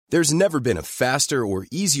There's never been a faster or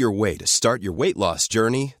easier way to start your weight loss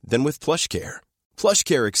journey than with PlushCare.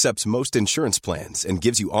 PlushCare accepts most insurance plans and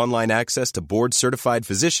gives you online access to board-certified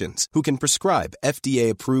physicians who can prescribe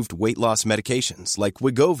FDA-approved weight loss medications like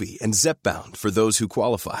Wegovy and Zepbound for those who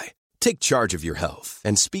qualify. Take charge of your health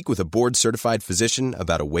and speak with a board-certified physician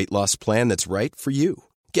about a weight loss plan that's right for you.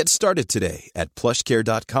 Get started today at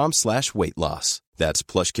plushcare.com/weight loss. That's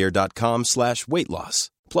plushcare.com/weight loss.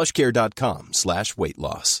 plushcare.com/weight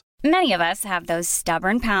loss. Many of us have those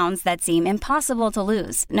stubborn pounds that seem impossible to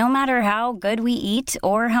lose, no matter how good we eat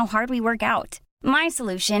or how hard we work out. My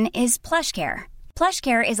solution is PlushCare.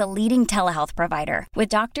 PlushCare is a leading telehealth provider with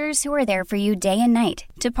doctors who are there for you day and night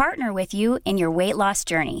to partner with you in your weight loss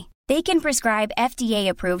journey. They can prescribe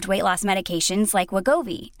FDA-approved weight loss medications like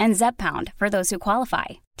Wegovy and Zepbound for those who qualify.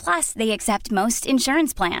 Plus, they accept most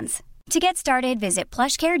insurance plans. To get started, visit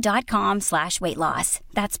plushcare.com/weight loss.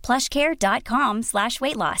 That's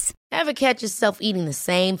plushcare.com/weight loss. Ever catch yourself eating the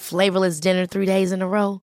same flavorless dinner 3 days in a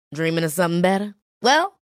row? Dreaming of something better?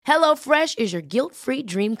 Well, HelloFresh is your guilt-free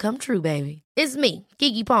dream come true, baby. It's me,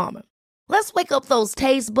 Keke Palmer. Let's wake up those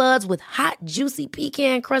taste buds with hot, juicy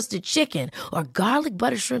pecan-crusted chicken or garlic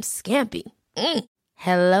butter shrimp scampi.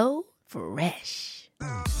 Hello Fresh.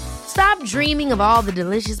 Stop dreaming of all the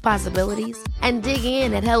delicious possibilities and dig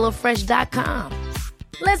in at HelloFresh.com.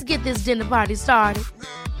 Let's get this dinner party started.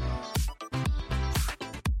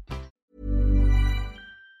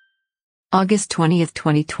 August 20th,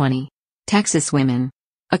 2020. Texas women.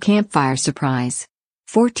 A campfire surprise.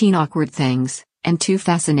 14 awkward things, and 2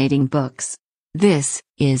 fascinating books. This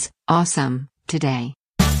is Awesome Today.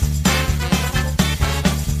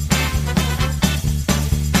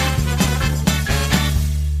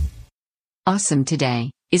 Awesome Today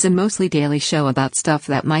is a mostly daily show about stuff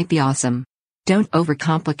that might be awesome. Don't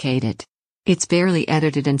overcomplicate it. It's barely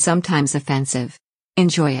edited and sometimes offensive.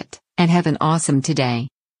 Enjoy it, and have an awesome today.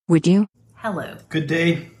 Would you? Hello. Good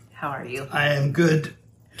day. How are you? I am good.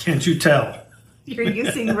 Can't you tell? You're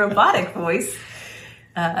using robotic voice.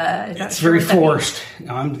 It's very forced.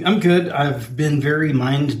 No, I'm good. I've been very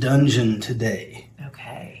mind dungeon today.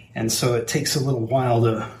 Okay. And so it takes a little while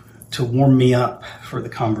to warm me up for the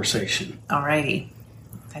conversation. Alrighty.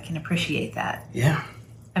 I can appreciate that. Yeah.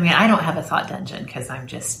 I mean, I don't have a thought dungeon because I'm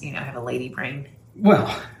just, I have a lady brain. Well,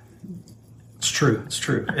 it's true. It's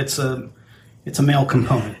true. It's a male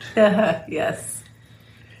component. Yes.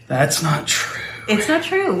 That's not true. It's not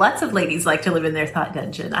true. Lots of ladies like to live in their thought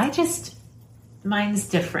dungeon. Mine's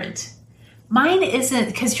different. Mine isn't,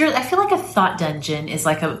 because I feel like a thought dungeon is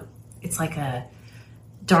it's like a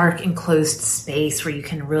dark enclosed space where you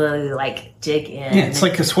can really dig in. Yeah, it's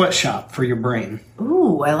like a sweatshop for your brain.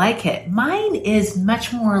 Ooh, I like it. Mine is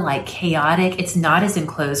much more chaotic. It's not as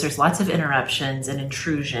enclosed. There's lots of interruptions and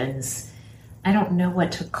intrusions. I don't know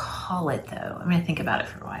what to call it, though. I'm going to think about it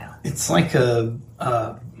for a while. It's like a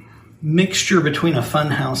mixture between a fun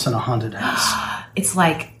house and a haunted house. It's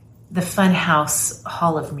like the fun house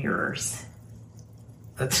hall of mirrors.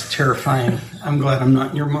 That's terrifying. I'm glad I'm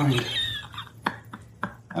not in your mind.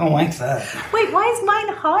 I don't like that. Wait, why is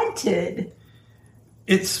mine haunted?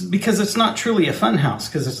 It's because it's not truly a fun house,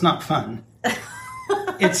 because it's not fun.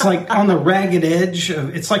 It's on the ragged edge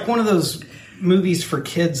of, it's like one of those movies for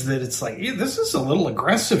kids that it's this is a little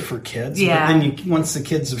aggressive for kids. Yeah. But then once the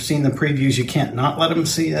kids have seen the previews, you can't not let them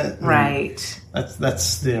see it. Right.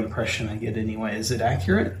 That's the impression I get anyway. Is it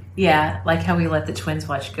accurate? Yeah, like how we let the twins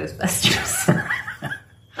watch Ghostbusters.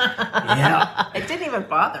 Yeah. It didn't even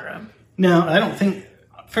bother them. No, I don't think...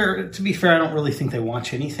 To be fair, I don't really think they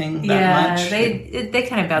watch anything that much. Yeah, they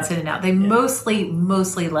kind of bounce in and out. They mostly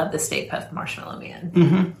love the Stay Puft Marshmallow Man.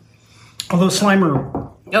 Mm-hmm. Although Slimer...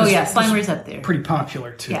 Slimer's up there. Pretty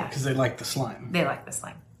popular, too, because they like the slime. They like the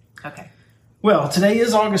slime. Okay. Well, today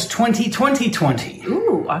is August 2020.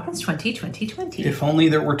 Ooh, August 2020. If only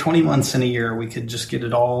there were 20 months in a year, we could just get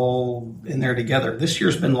it all in there together. This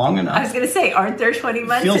year's been long enough. I was going to say, aren't there 20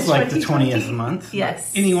 months in 2020? Feels like the 20th month.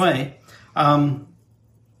 Yes. Anyway...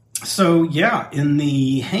 So, yeah, in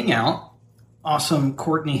the Hangout, Awesome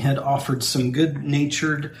Courtney had offered some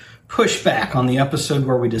good-natured pushback on the episode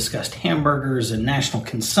where we discussed hamburgers and national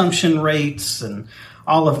consumption rates and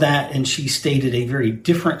all of that, and she stated a very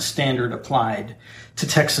different standard applied to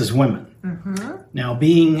Texas women. Mm-hmm. Now,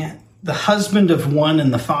 being the husband of one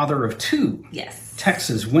and the father of two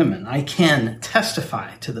Texas women, I can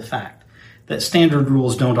testify to the fact that standard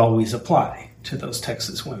rules don't always apply to those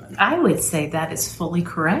Texas women. I would say that is fully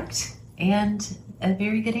correct and a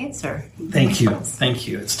very good answer. Thank you.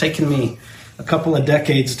 It's taken me a couple of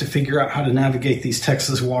decades to figure out how to navigate these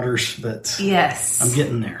Texas waters, but yes, I'm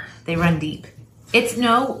getting there. They run deep.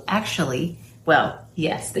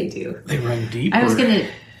 Yes, they do. They run deep. I was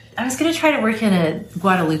gonna try to work in a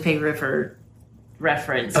Guadalupe River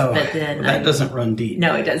reference, but then that doesn't run deep.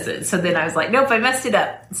 No, it doesn't. So then I was like, nope, I messed it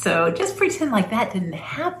up. So just pretend like that didn't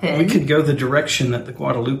happen. We could go the direction that the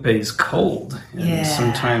Guadalupe is cold. And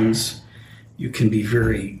sometimes you can be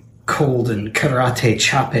very cold and karate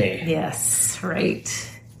chape. Yes, right.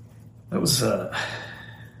 That was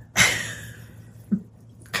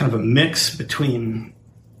kind of a mix between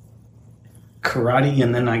karate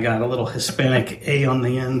and then I got a little Hispanic A on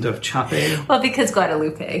the end of chape. Well, because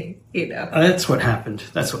Guadalupe, That's what happened.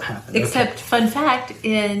 Except, fun fact,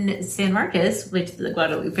 in San Marcos, which the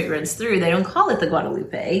Guadalupe runs through, they don't call it the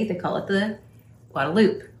Guadalupe. They call it the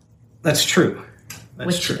Guadalupe. That's true.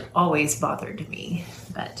 Which always bothered me,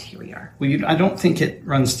 but here we are. Well, I don't think it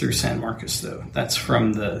runs through San Marcos, though. That's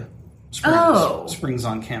from the springs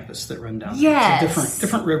on campus that run down. Yes. It's a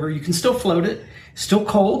different river. You can still float it. Still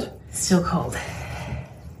cold. Still cold.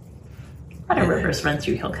 A lot of rivers run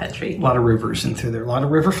through hill country. A lot of rivers in through there. A lot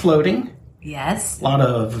of river floating. Yes. A lot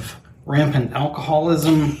of rampant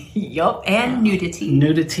alcoholism. Yup, and nudity.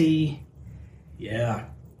 Nudity. Yeah.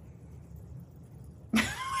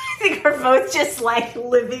 I think we're both just like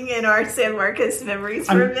living in our San Marcos memories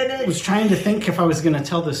for a minute. I was trying to think if I was going to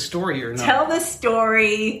tell this story or not. Tell the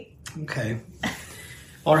story. Okay.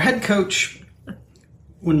 Well, our head coach,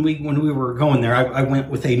 when we were going there, I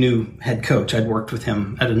went with a new head coach. I'd worked with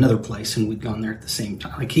him at another place, and we'd gone there at the same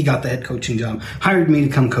time. Like, he got the head coaching job, hired me to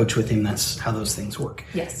come coach with him. That's how those things work.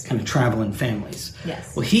 Yes. Kind of traveling families.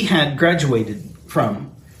 Yes. Well, he had graduated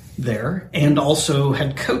from there and also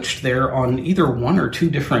had coached there on either one or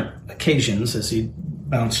two different occasions as he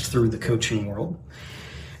bounced through the coaching world.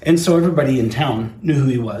 And so everybody in town knew who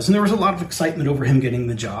he was. And there was a lot of excitement over him getting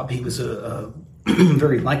the job. He was a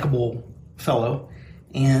very likable fellow.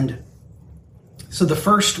 And so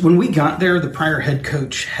when we got there, the prior head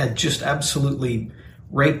coach had just absolutely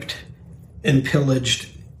raped and pillaged.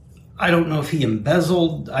 I don't know if he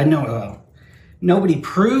embezzled. I know nobody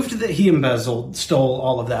proved that he embezzled, stole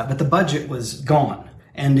all of that, but the budget was gone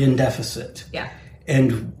and in deficit. Yeah.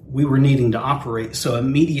 And we were needing to operate. So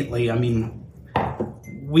immediately,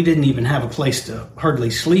 we didn't even have a place to hardly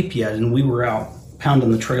sleep yet, and we were out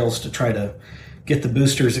pounding the trails to try to get the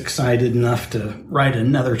boosters excited enough to write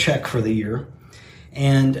another check for the year.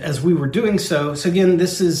 And as we were doing so again,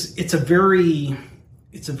 it's a very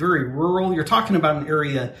rural, you're talking about an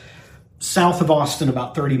area south of Austin,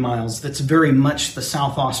 about 30 miles, that's very much the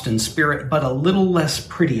South Austin spirit, but a little less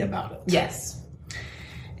pretty about it. Yes.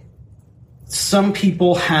 Some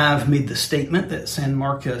people have made the statement that San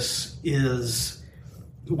Marcos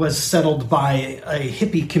was settled by a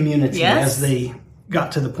hippie community as they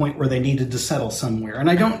got to the point where they needed to settle somewhere. And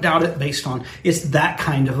I don't doubt it based on, it's that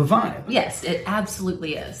kind of a vibe. Yes, it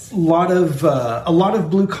absolutely is. A lot of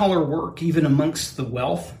blue collar work, even amongst the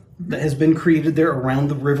wealth that has been created there around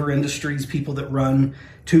the river industries, people that run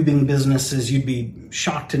tubing businesses. You'd be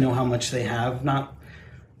shocked to know how much they have. Not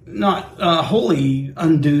wholly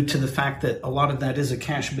undue to the fact that a lot of that is a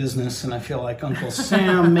cash business, and I feel like Uncle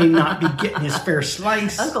Sam may not be getting his fair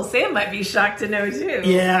slice. Uncle Sam might be shocked to know, too.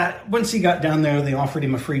 Yeah, once he got down there, they offered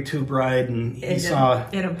him a free tube ride, and he saw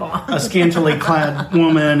a scantily clad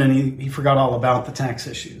woman, and he forgot all about the tax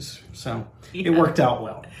issues. So it worked out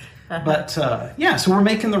well. But, so we're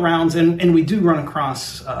making the rounds, and we do run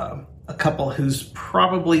across a couple who's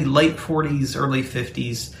probably late 40s, early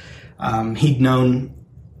 50s. He'd known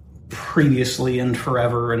previously and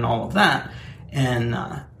forever and all of that.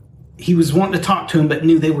 And he was wanting to talk to him, but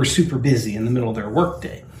knew they were super busy in the middle of their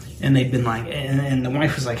workday. And they'd been like, and the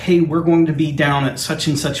wife was like, hey, we're going to be down at such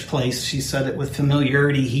and such place. She said it with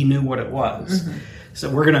familiarity. He knew what it was. Mm-hmm. So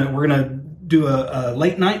we're gonna do a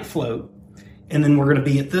late night float. And then we're going to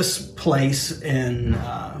be at this place and,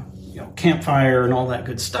 campfire and all that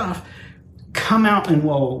good stuff. Come out and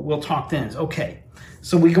we'll talk then. Okay.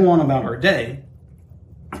 So we go on about our day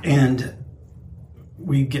and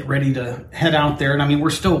we get ready to head out there. And we're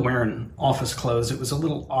still wearing office clothes. It was a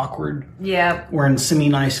little awkward. Yeah. Wearing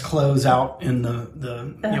semi-nice clothes out in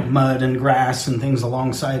the mud and grass and things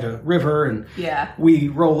alongside a river. And we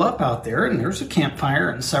roll up out there and there's a campfire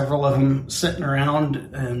and several of them sitting around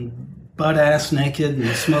and butt-ass naked and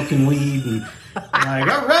smoking weed, and like,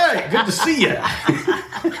 all right, good to see you.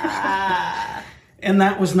 And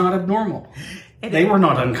that was not abnormal. They were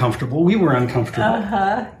not uncomfortable. We were uncomfortable.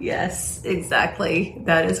 Yes, exactly.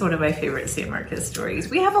 That is one of my favorite San Marcos stories.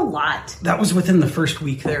 We have a lot. That was within the first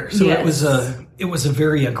week there, so it was a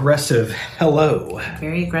very aggressive hello.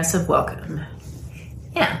 Very aggressive welcome.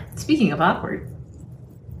 Yeah. Speaking of awkward.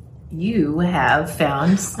 You have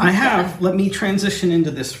found some I have. Let me transition into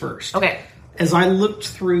this first. Okay. as I looked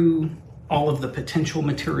through all of the potential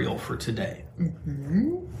material for today,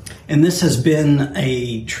 and this has been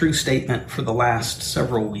a true statement for the last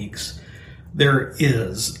several weeks, there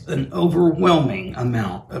is an overwhelming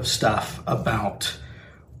amount of stuff about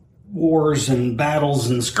wars and battles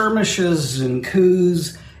and skirmishes and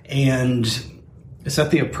coups, and is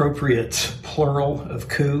that the appropriate plural of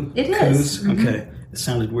coup? It coups? is. Mm-hmm. Okay, it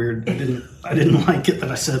sounded weird. I didn't like it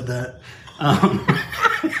that I said that. Oh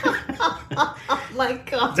my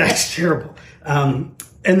God. That's terrible. And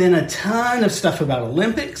then a ton of stuff about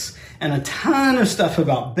Olympics and a ton of stuff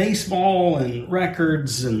about baseball and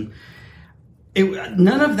records, and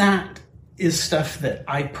none of that is stuff that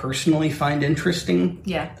I personally find interesting.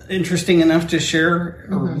 Yeah. Interesting enough to share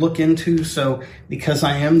or look into. So because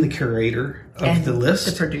I am the curator of the list,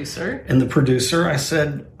 the producer, I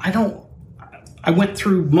said, I went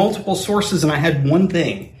through multiple sources and I had one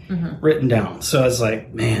thing written down. So I was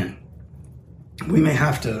like, man, we may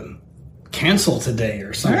have to cancel today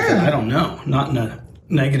or something. I don't know. Not in a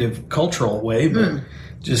negative cultural way, but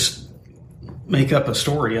just make up a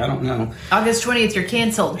story. I don't know. August 20th, you're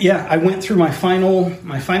canceled. Yeah, I went through my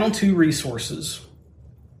final two resources.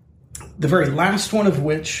 The very last one of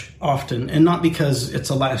which often, and not because it's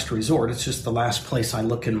a last resort, it's just the last place I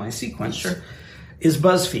look in my sequence, is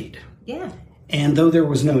BuzzFeed. Yeah. And though there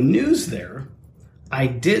was no news there, I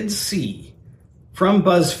did see from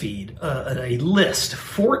BuzzFeed a list,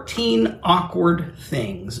 14 awkward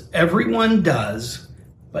things everyone does,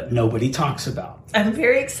 but nobody talks about. I'm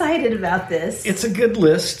very excited about this. It's a good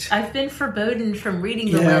list. I've been forbidden from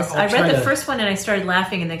reading the list. I read the first one and I started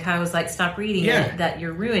laughing, and then Kai was like, stop reading it, that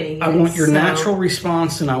you're ruining it. I want your natural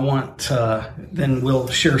response, and I want, then we'll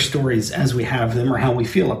share stories as we have them or how we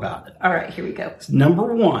feel about it. All right, here we go.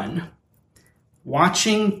 Number 1,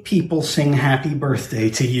 watching people sing happy birthday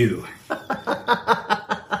to you.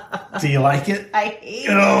 Do you like it? I hate it.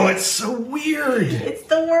 Oh, it's so weird. It's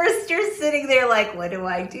the worst. You're sitting there like, what do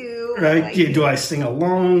I do? Right? Do I sing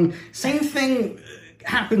along? Same thing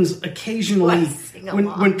happens occasionally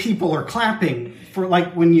when people are clapping for,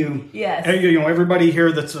 like, when everybody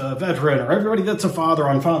here that's a veteran or everybody that's a father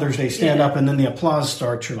on Father's Day stand up, and then the applause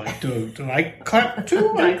starts. You're like, do I clap too?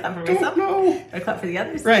 Do I clap for myself? No. Do I clap for the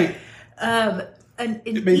others? Right.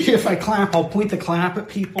 Maybe if I clap, I'll point the clap at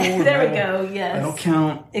people. There we go. Yes. That'll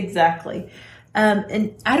count. Exactly.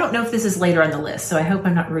 And I don't know if this is later on the list, so I hope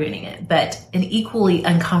I'm not ruining it. But an equally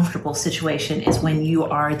uncomfortable situation is when you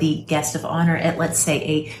are the guest of honor at, let's say,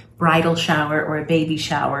 a bridal shower or a baby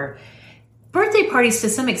shower. Birthday parties to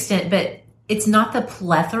some extent, but it's not the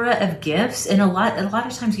plethora of gifts. And a lot of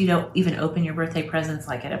times you don't even open your birthday presents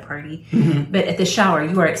like at a party. But at the shower,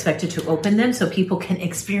 you are expected to open them so people can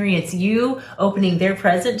experience you opening their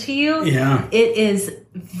present to you. Yeah. It is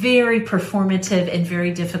very performative and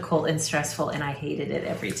very difficult and stressful, and I hated it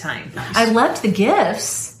every time. Nice. I loved the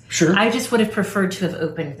gifts. Sure. I just would have preferred to have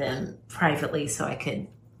opened them privately so I could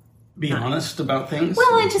be honest about things.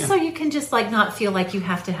 Well, and just so you can just like not feel like you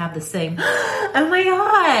have to have the same, oh my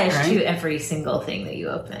gosh, to every single thing that you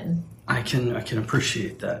open. I can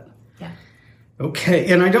appreciate that. Yeah.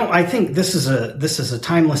 Okay, and I think this is a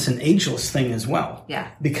timeless and ageless thing as well. Yeah.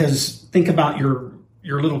 Because think about your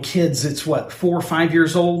little kids. It's what, 4 or 5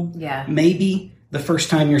 years old. Yeah. Maybe the first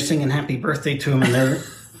time you're singing happy birthday to them, and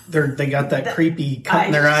they got that creepy cut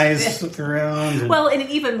in their eyes around. Well, and an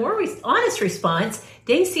even more honest response,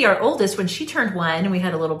 Daisy, our oldest, when she turned 1 and we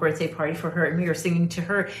had a little birthday party for her and we were singing to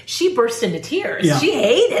her, she burst into tears. Yeah. She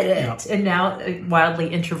hated it. Yeah. And now, a wildly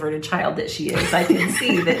introverted child that she is, I can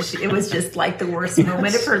see that it was just like the worst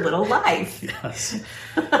moment of her little life. Yes.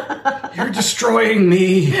 You're destroying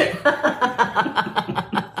me.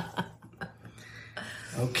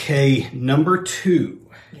 Okay, number 2.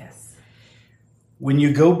 When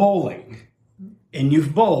you go bowling and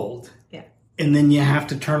you've bowled, and then you have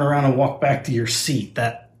to turn around and walk back to your seat,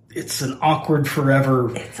 it's an awkward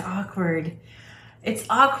forever. It's awkward.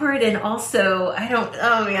 And also,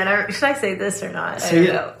 should I say this or not?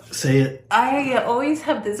 Say it. I always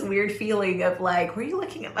have this weird feeling of like, were you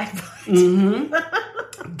looking at my butt?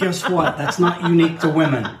 Mm-hmm. Guess what? That's not unique to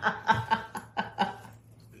women.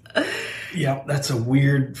 Yeah, that's a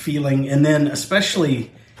weird feeling. And then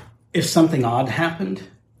especially if something odd happened,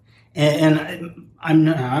 and I'm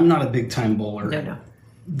not a big time bowler. No.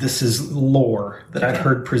 This is lore that I've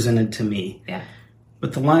heard presented to me. Yeah.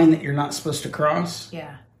 But the line that you're not supposed to cross.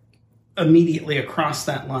 Yeah. Immediately across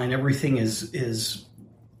that line, everything is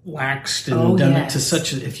waxed and done to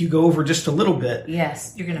such if you go over just a little bit.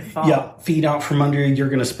 Yes, you're gonna fall. Yeah, feet out from under you. You're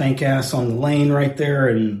gonna spank ass on the lane right there,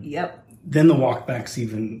 and then the walk back's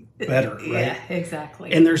even better, right? Yeah,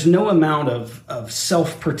 exactly. And there's no amount of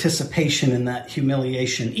self-participation in that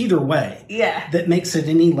humiliation either way that makes it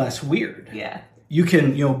any less weird. Yeah. You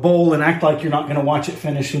can, bowl and act like you're not going to watch it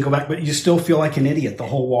finish and go back, but you still feel like an idiot the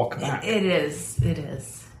whole walk back. It is.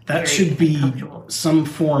 That should be some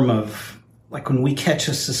form of, like when we catch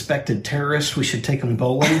a suspected terrorist, we should take them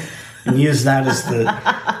bowling and use that as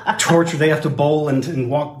the torture. They have to bowl and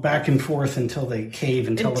walk back and forth until they cave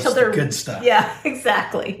and tell us the good stuff. Yeah,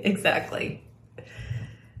 exactly.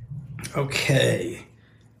 Okay.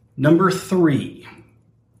 Number 3.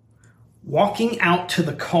 Walking out to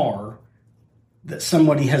the car that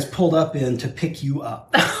somebody has pulled up in to pick you up.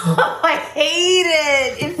 I hate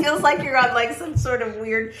it. It feels like you're on like some sort of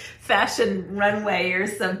weird fashion runway or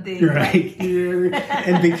something. Right.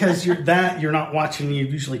 And because you're not watching, you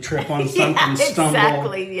usually trip on something, stumble.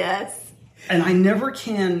 Exactly, yes. And I never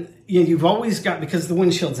can, you've always got, because the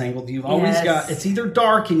windshield's angled, you've always got, it's either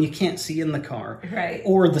dark and you can't see in the car. Right.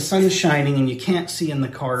 Or the sun's shining and you can't see in the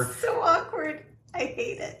car. So awkward. I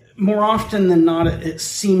hate it. More often than not, it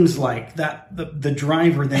seems like that the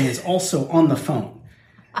driver then is also on the phone.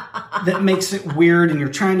 That makes it weird, and you're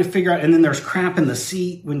trying to figure out, and then there's crap in the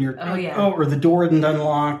seat when you're, or the door isn't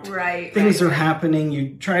unlocked. Right. Things are happening.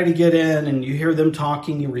 You try to get in, and you hear them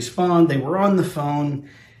talking. You respond. They were on the phone.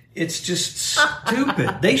 It's just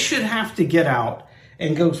stupid. They should have to get out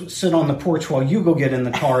and go sit on the porch while you go get in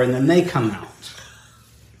the car, and then they come out.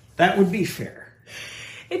 That would be fair.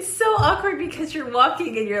 It's so awkward because you're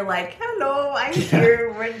walking and you're like, hello, I'm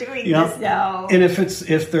here. We're doing this now. And if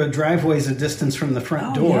the driveway's a distance from the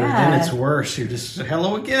front door, then it's worse. You're just,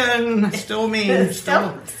 hello again. Still me.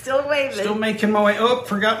 Still waving. Still making my way. Oh,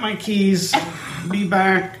 forgot my keys. Be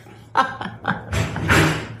back.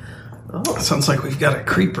 Sounds like we've got a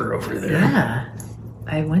creeper over there. Yeah.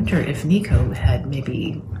 I wonder if Nico had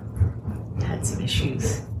some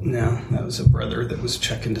issues. No, that was a brother that was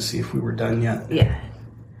checking to see if we were done yet. Yeah.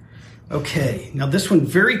 Okay, now this one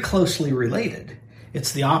very closely related.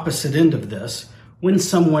 It's the opposite end of this. When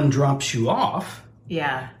someone drops you off,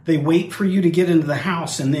 they wait for you to get into the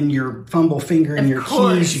house, and then you're fumble fingering your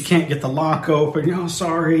keys. You can't get the lock open. Oh,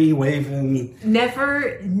 sorry, waving.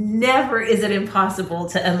 Never is it impossible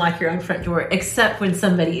to unlock your own front door, except when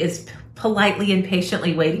somebody is politely and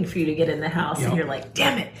patiently waiting for you to get in the house, and you're like,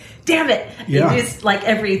 damn it. Yeah. It's just like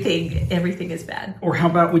everything is bad. Or how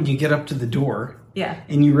about when you get up to the door,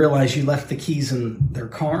 and you realize you left the keys in their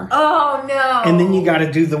car? Oh no! And then you got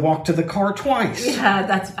to do the walk to the car twice.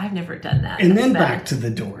 Yeah, I've never done that. And then back to the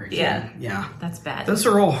door. Yeah, that's bad. Those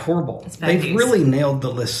are all horrible. They've really nailed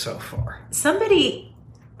the list so far. Somebody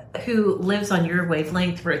who lives on your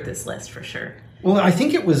wavelength wrote this list for sure. Well, I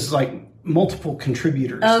think it was like multiple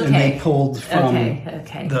contributors, and they pulled from those.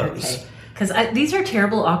 Okay. Because these are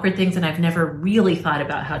terrible, awkward things, and I've never really thought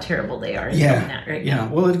about how terrible they are. Yeah.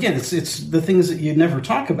 Well, again, it's the things that you never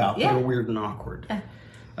talk about that are weird and awkward. Yeah.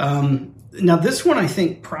 Now, this one I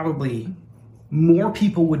think probably more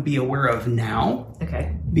people would be aware of now.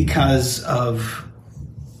 Okay. Because of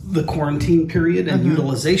the quarantine period and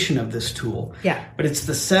utilization of this tool. Yeah. But it's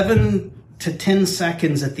the 7 to 10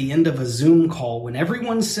 seconds at the end of a Zoom call when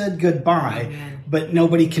everyone said goodbye, but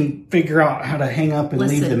nobody can figure out how to hang up and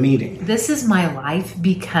leave the meeting. This is my life,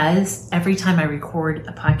 because every time I record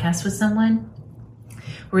a podcast with someone,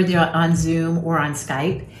 whether they're on Zoom or on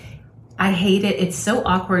Skype, I hate it. It's so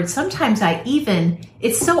awkward. Sometimes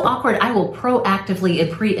it's so awkward, I will proactively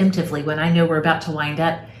and preemptively, when I know we're about to wind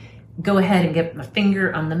up, go ahead and get my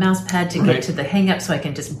finger on the mouse pad to get to the hang up so I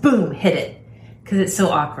can just boom, hit it. Because it's so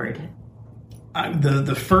awkward.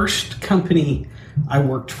 The first company I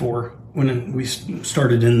worked for when we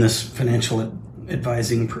started in this financial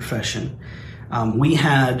advising profession, we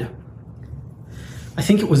had, I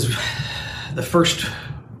think it was the first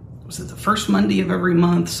Monday of every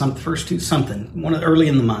month, early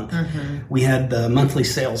in the month, we had the monthly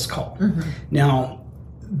sales call. Now,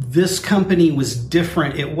 this company was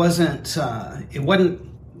different. It wasn't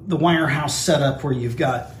the Wirehouse setup where you've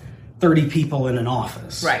got 30 people in an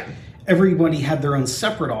office. Right. Everybody had their own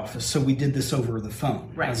separate office, so we did this over the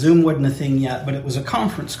phone. Right. Zoom wasn't a thing yet, but it was a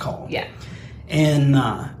conference call. Yeah. And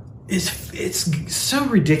it's so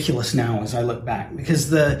ridiculous now as I look back,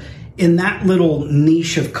 because in that little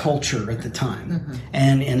niche of culture at the time,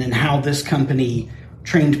 and in how this company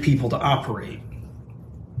trained people to operate,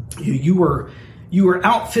 you were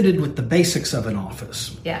outfitted with the basics of an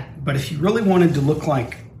office. Yeah. But if you really wanted to look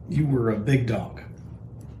like you were a big dog,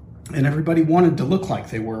 and everybody wanted to look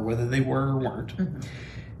like they were, whether they were or weren't,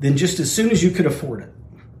 then just as soon as you could afford it,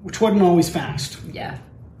 which wasn't always fast. Yeah.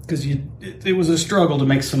 Because it was a struggle to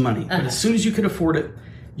make some money. But as soon as you could afford it,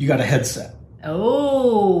 you got a headset.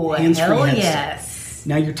 Oh, Hands-free hell headset. yes.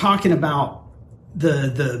 Now you're talking about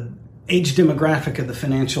the age demographic of the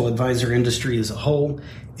financial advisor industry as a whole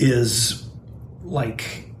is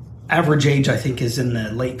like average age, I think, is in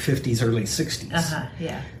the late 50s, early 60s.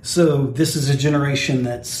 Yeah. So this is a generation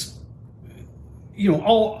that's,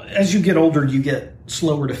 as you get older, you get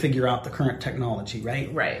slower to figure out the current technology,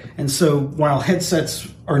 right? Right. And so while headsets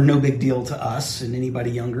are no big deal to us and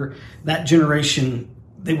anybody younger, that generation,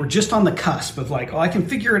 they were just on the cusp of like, I can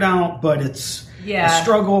figure it out, but it's a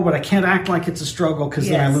struggle, but I can't act like it's a struggle because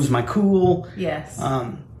then I lose my cool. Yes.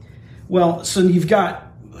 So you've got,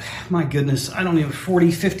 my goodness,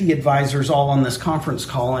 40, 50 advisors all on this conference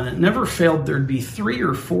call, and it never failed there'd be 3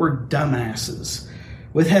 or 4 dumbasses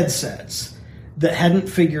with headsets that hadn't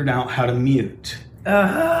figured out how to mute.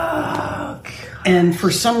 Oh, and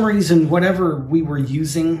for some reason, whatever we were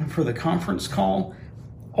using for the conference call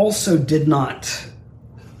also did not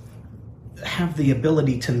have the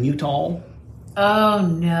ability to mute all. Oh,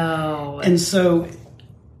 no. And so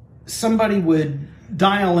somebody would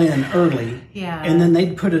dial in early, and then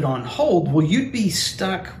they'd put it on hold. Well, you'd be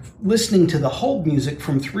stuck listening to the hold music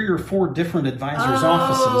from 3 or 4 different advisors'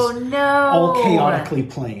 offices, all chaotically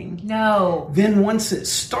playing. No. Then once it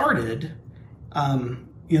started,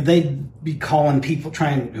 they'd be calling people,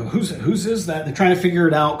 whose is that? They're trying to figure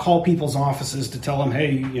it out, call people's offices to tell them,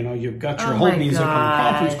 hey, you've got your hold music on the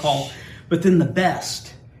conference call. But then the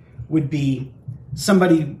best would be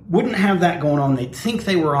somebody wouldn't have that going on. They'd think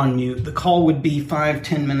they were on mute. The call would be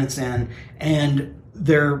 5-10 minutes in, and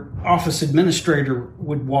their office administrator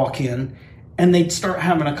would walk in, and they'd start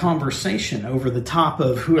having a conversation over the top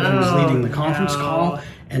of whoever was leading the conference call,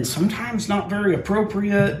 and sometimes not very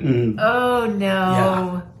appropriate. And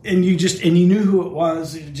and you knew who it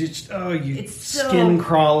was. It's skin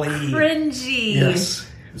crawly, cringy. Yes,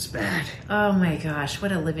 it was bad. Oh my gosh,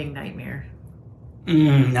 what a living nightmare.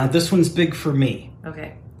 Now this one's big for me.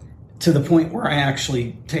 Okay. To the point where I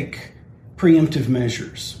actually take preemptive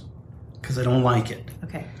measures because I don't like it.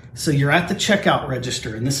 Okay. So you're at the checkout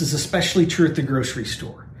register, and this is especially true at the grocery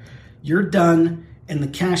store. You're done, and the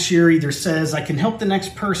cashier either says, I can help the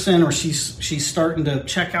next person, or she's starting to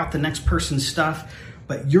check out the next person's stuff,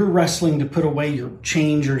 but you're wrestling to put away your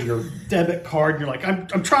change or your debit card. You're like,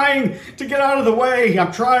 I'm trying to get out of the way.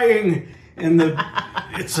 I'm trying. And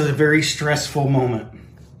it's a very stressful moment.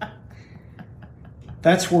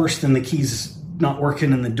 That's worse than the keys not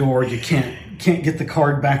working in the door. You can't get the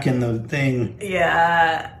card back in the thing.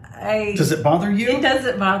 Yeah. Does it bother you? It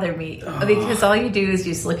doesn't bother me because all you do is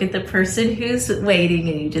just look at the person who's waiting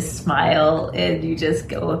and you just smile and you just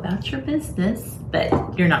go about your business.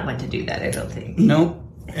 But you're not one to do that, I don't think. Nope.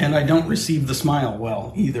 And I don't receive the smile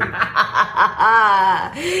well either.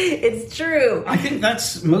 It's true. I think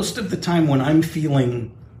that's most of the time when I'm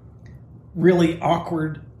feeling really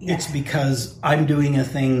awkward. Yeah. It's because I'm doing a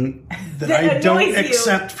thing that I don't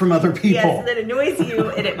accept from other people. Yes, that annoys you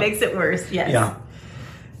and it makes it worse. Yes. Yeah.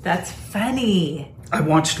 That's funny. I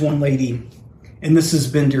watched one lady, and this has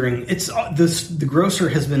been the grocer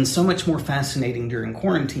has been so much more fascinating during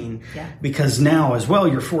quarantine because now as well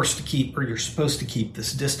you're forced to keep, or you're supposed to keep,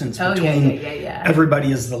 this distance between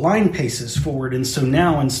everybody as the line paces forward. And so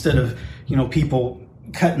now instead of, people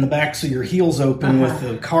cutting the backs of your heels open with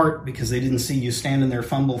the cart because they didn't see you standing there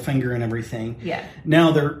fumble finger and everything. Yeah.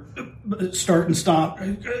 Now they're start and stop.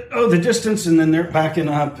 Oh, the distance, and then they're backing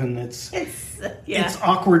up, and it's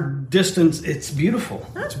awkward distance. It's beautiful.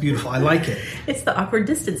 It's beautiful. I like it. It's the awkward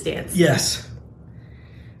distance dance. Yes.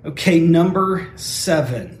 Okay, number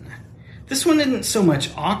 7. This one isn't so much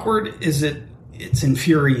awkward as it's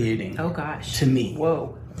infuriating. Oh gosh. To me.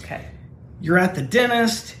 Whoa. Okay. You're at the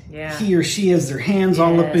dentist. Yeah. He or she has their hands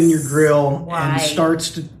all up in your grill and starts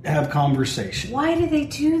to have conversation. Why do they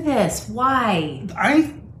do this? Why?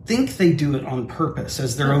 I think they do it on purpose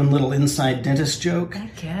as their own little inside dentist joke. I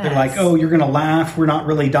guess. They're like, oh, you're going to laugh. We're not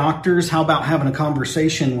really doctors. How about having a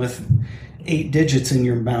conversation with 8 digits in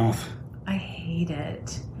your mouth? I hate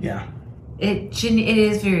it. Yeah. It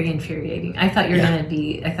is very infuriating. I thought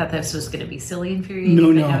I thought this was going to be silly infuriating.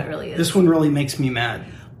 No. But it really is. This one really makes me mad.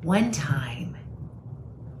 One time,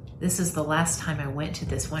 this is the last time I went to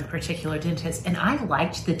this one particular dentist, and I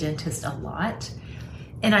liked the dentist a lot.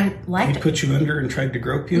 And I liked... He put you under and tried to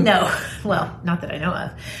grope you? No. Well, not that I know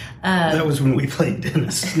of. That was when we played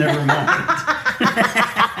dentist. Never mind.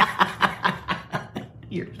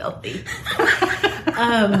 You're filthy.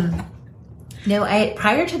 No,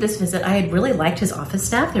 prior to this visit, I had really liked his office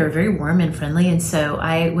staff. They were very warm and friendly, and so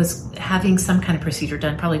I was having some kind of procedure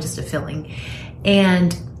done, probably just a filling.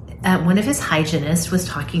 And one of his hygienists was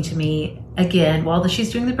talking to me again while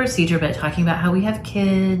she's doing the procedure, but talking about how we have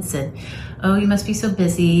kids and, oh, you must be so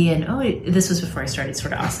busy. And, oh, this was before I started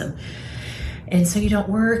Sort of Awesome. And so you don't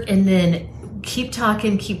work. And then keep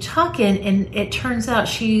talking. And it turns out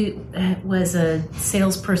she was a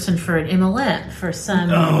salesperson for an MLM for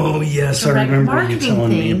some I remember you telling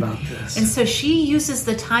me about this. And so she uses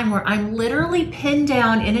the time where I'm literally pinned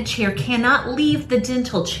down in a chair, cannot leave the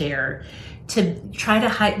dental chair, to try to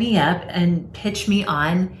hype me up and pitch me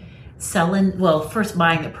on selling, well, first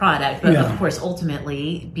buying the product, but of course,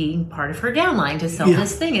 ultimately being part of her downline to sell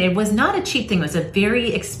this thing. And it was not a cheap thing. It was a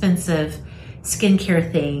very expensive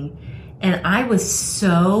skincare thing. And I was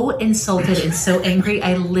so insulted and so angry,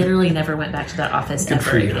 I literally never went back to that office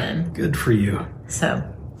ever again. Good for you. So.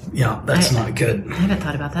 Yeah, that's not good. I haven't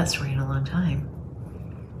thought about that story in a long time.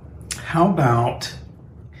 How about...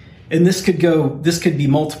 And this could be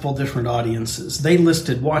multiple different audiences. They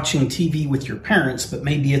listed watching TV with your parents, but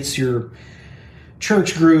maybe it's your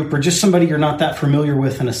church group or just somebody you're not that familiar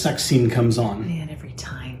with, and a sex scene comes on. Man, every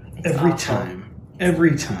time.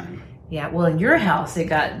 Every time. Yeah, well, in your house,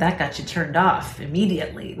 that got you turned off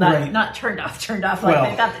immediately. Not turned off. Like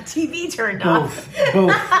they got the TV turned off.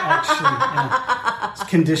 Both, actually. Yeah. It's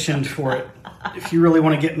conditioned for it. If you really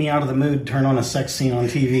want to get me out of the mood, turn on a sex scene on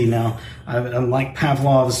TV now. I'm like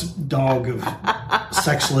Pavlov's dog of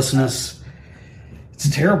sexlessness.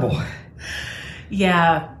 It's terrible.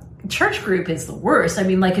 Yeah. Church group is the worst. I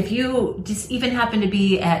mean, like if you just even happen to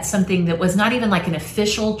be at something that was not even like an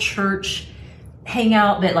official church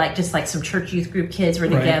hangout, but like just like some church youth group kids were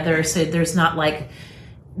together. So there's not like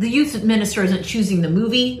the youth minister isn't choosing the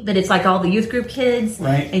movie, but it's like all the youth group kids.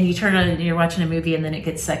 Right. And you turn on and you're watching a movie and then it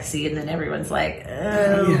gets sexy and then everyone's like,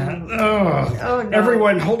 oh. Yeah. Oh, no.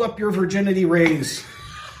 Everyone hold up your virginity rings.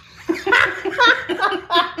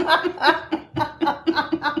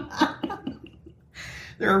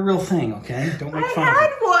 They're a real thing, okay? Don't make fun of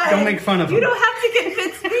them. One. Don't make fun of them. You don't have to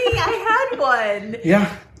convince me. I had one.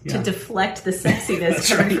 Yeah. To deflect the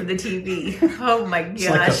sexiness from the TV. Oh my gosh. It's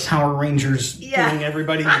like the Power Rangers getting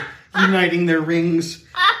everybody uniting their rings.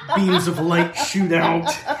 Beams of light shoot out.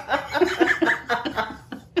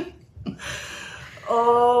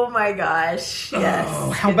 Oh my gosh. Yes. Oh,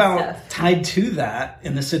 how about tied to that,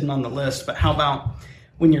 and this isn't on the list, but how about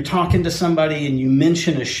when you're talking to somebody and you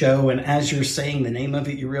mention a show and as you're saying the name of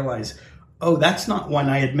it, you realize, oh, that's not one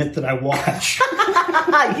I admit that I watch.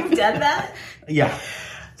 You've done that? Yeah.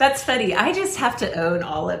 That's funny. I just have to own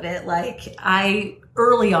all of it. Like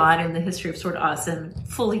early on in the history of Sort of Awesome,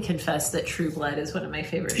 fully confessed that True Blood is one of my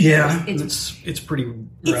favorite shows. Yeah, it's pretty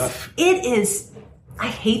rough. It is. I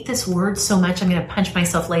hate this word so much. I'm going to punch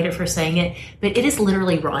myself later for saying it, but it is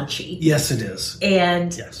literally raunchy. Yes, it is.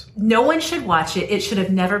 And no one should watch it. It should have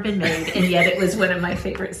never been made, and yet it was one of my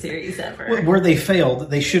favorite series ever. Where they failed,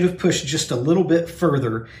 they should have pushed just a little bit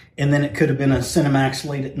further, and then it could have been a Cinemax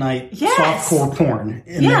late at night softcore porn.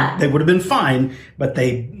 And then they would have been fine, but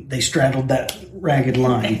they straddled that ragged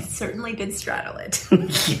line. They certainly did straddle it.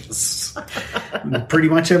 Yes. Pretty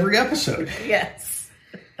much every episode. Yes.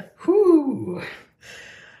 Whew.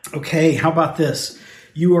 Okay, how about this?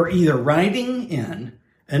 You are either riding in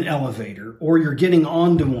an elevator or you're getting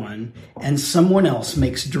onto one and someone else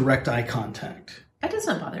makes direct eye contact. That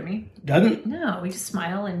doesn't bother me. Doesn't? No, we just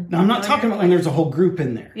smile and... Now, I'm not talking about when there's a whole group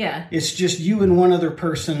in there. Yeah. It's just you and one other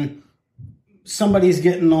person. Somebody's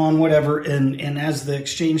getting on, whatever, and as the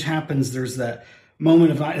exchange happens, there's that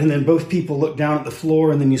moment of... And then both people look down at the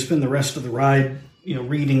floor and then you spend the rest of the ride,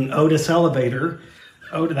 reading Otis Elevator.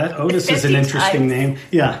 Otis is an interesting name.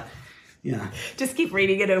 Yeah. Just keep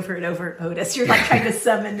reading it over and over, Otis. You're like trying to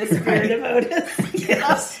summon the spirit of Otis.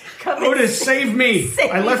 Yes. Otis, save me.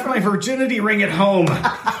 I left my virginity ring at home.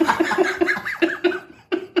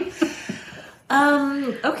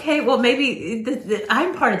 Okay, well, maybe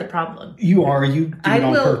I'm part of the problem. You are. You do it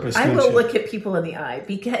on purpose. I will look at people in the eye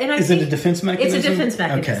because. Is it a defense mechanism? It's a defense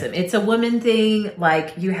mechanism. Okay. It's a woman thing.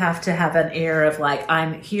 Like you have to have an air of like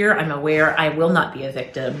I'm here. I'm aware. I will not be a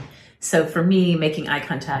victim. So for me, making eye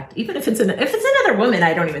contact, even if it's another woman,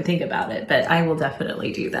 I don't even think about it. But I will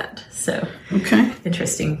definitely do that. So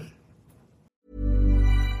interesting.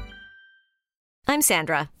 I'm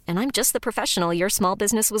Sandra, and I'm just the professional your small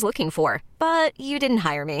business was looking for. But you didn't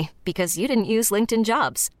hire me because you didn't use LinkedIn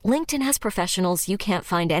Jobs. LinkedIn has professionals you can't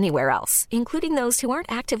find anywhere else, including those who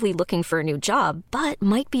aren't actively looking for a new job, but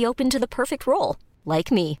might be open to the perfect role,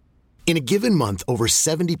 like me. In a given month, over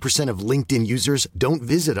 70% of LinkedIn users don't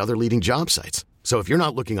visit other leading job sites. So if you're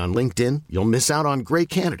not looking on LinkedIn, you'll miss out on great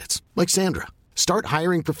candidates like Sandra. Start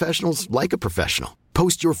hiring professionals like a professional.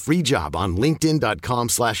 Post your free job on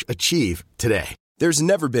linkedin.com/achieve today. There's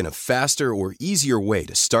never been a faster or easier way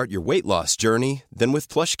to start your weight loss journey than with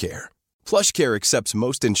PlushCare. PlushCare accepts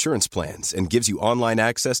most insurance plans and gives you online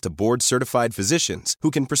access to board-certified physicians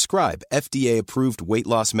who can prescribe FDA-approved weight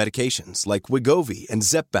loss medications like Wegovy and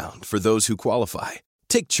Zepbound for those who qualify.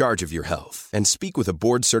 Take charge of your health and speak with a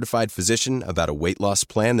board-certified physician about a weight loss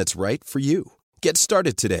plan that's right for you. Get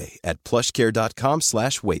started today at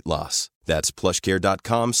plushcare.com/weight loss. That's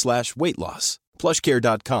plushcare.com/weight loss.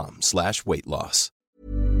 plushcare.com/weight loss.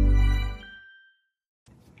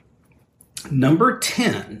 Number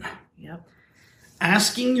 10. Yep.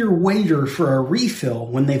 Asking your waiter for a refill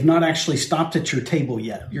when they've not actually stopped at your table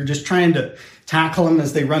yet. You're just trying to tackle them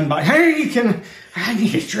as they run by. Hey, I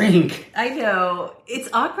need a drink. I know. It's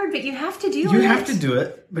awkward, but you have to do it. You have to do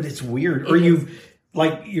it, but it's weird. Or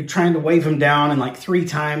you're trying to wave them down and like 3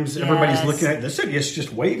 times everybody's looking at this. It's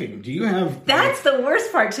just waving. Do you have... That's the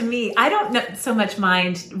worst part to me. I don't so much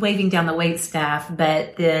mind waving down the wait staff,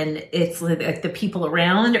 but then it's like the people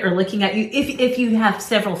around are looking at you. If you have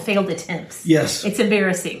several failed attempts. Yes. It's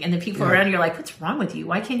embarrassing. And the people around you are like, what's wrong with you?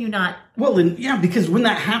 Why can you not... Well, then, because when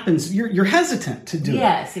that happens, you're hesitant to do it.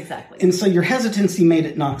 Yes, exactly. And so your hesitancy made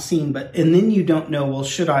it not seen, and then you don't know, well,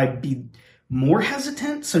 should I be more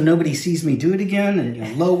hesitant so nobody sees me do it again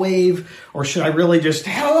and low wave, or should I really just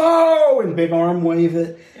hello and big arm wave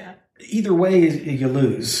it? Yeah. Either way, you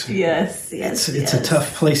lose. Yes. It's a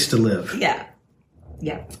tough place to live. Yeah.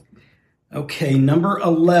 Okay, number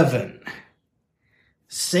 11.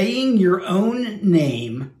 Saying your own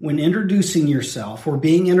name when introducing yourself or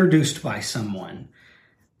being introduced by someone,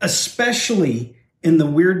 especially in the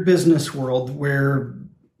weird business world where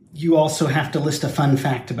you also have to list a fun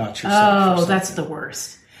fact about yourself. Oh, that's the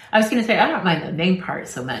worst. I was going to say, I don't mind the name part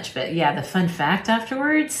so much, but yeah, the fun fact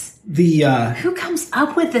afterwards. Who comes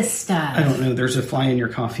up with this stuff? I don't know. There's a fly in your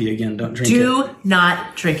coffee again. Don't drink it. Do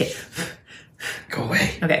not drink it. Go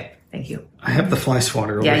away. Okay, thank you. I have the fly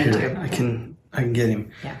swatter over here. You do. I can get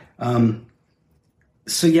him. Yeah.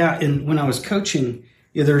 And when I was coaching,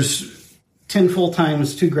 there's 10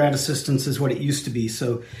 full-times, 2 grad assistants is what it used to be.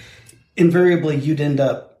 So invariably you'd end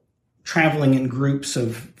up traveling in groups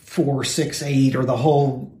of 4, 6, 8, or the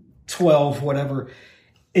whole 12, whatever,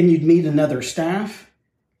 and you'd meet another staff.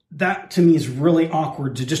 That to me is really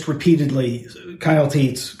awkward to just repeatedly, Kyle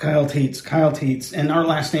Teets, and our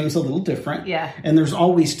last name's a little different. Yeah. And there's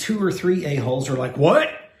always 2 or 3 a-holes who are like, what?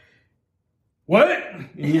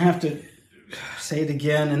 And you have to say it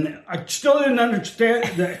again, and I still didn't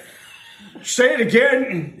understand that. Say it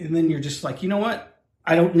again. And then you're just like, you know what?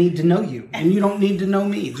 I don't need to know you, and you don't need to know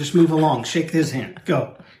me. Just move along. Shake his hand.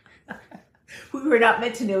 Go. We were not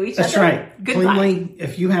meant to know each other. That's right. Goodbye. Plainly,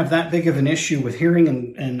 if you have that big of an issue with hearing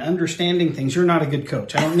and understanding things, you're not a good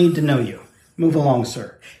coach. I don't need to know you. Move along,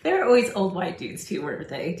 sir. There are always old white dudes, too, weren't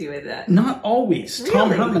they, doing that? Not always. Really? Tom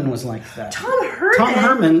Herman was like that. Tom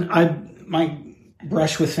Herman? My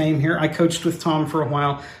brush with fame here, I coached with Tom for a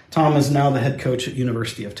while. Tom is now the head coach at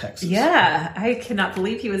University of Texas. Yeah, I cannot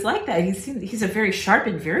believe he was like that. He's a very sharp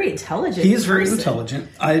and very intelligent He is very person. intelligent.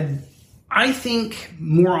 I think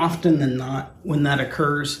more often than not, when that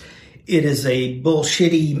occurs, it is a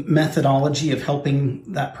bullshitty methodology of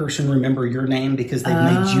helping that person remember your name because they've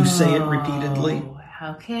made you say it repeatedly.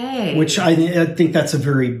 Okay. Which I think that's a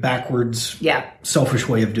very backwards, selfish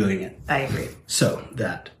way of doing it. I agree. So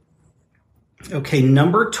that. Okay,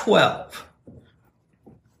 number 12.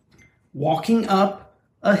 Walking up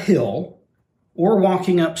a hill or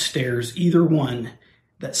walking upstairs, either one,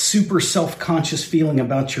 that super self-conscious feeling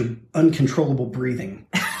about your uncontrollable breathing.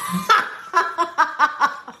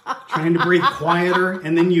 Trying to breathe quieter,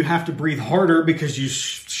 and then you have to breathe harder because you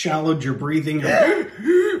shallowed your breathing.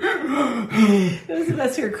 Those of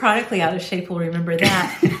us who are chronically out of shape will remember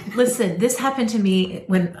that. Listen, this happened to me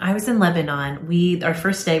when I was in Lebanon. Our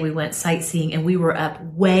first day we went sightseeing, and we were up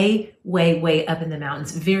way, way, way up in the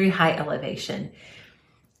mountains, very high elevation.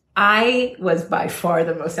 I was by far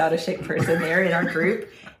the most out of shape person there in our group.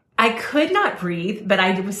 I could not breathe, but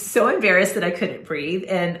I was so embarrassed that I couldn't breathe.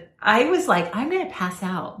 And I was like, I'm going to pass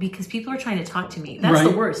out because people are trying to talk to me. That's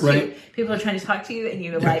the worst. Right. People are trying to talk to you and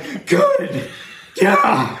you're like, good.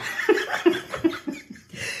 Yeah.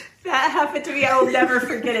 That happened to me. I will never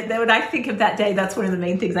forget it. When I think of that day, that's one of the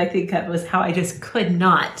main things I think of was how I just could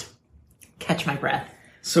not catch my breath.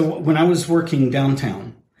 So when I was working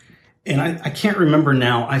downtown, and I can't remember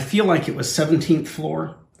now, I feel like it was 17th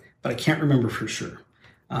floor, but I can't remember for sure.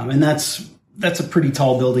 And that's a pretty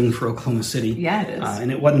tall building for Oklahoma City. Yeah, it is.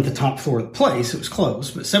 And it wasn't the top floor of the place. It was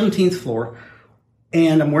closed, but 17th floor.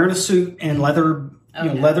 And I'm wearing a suit and leather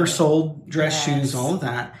leather-soled dress shoes, all of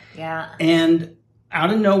that. Yeah. And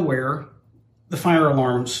out of nowhere, the fire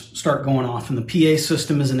alarms start going off and the PA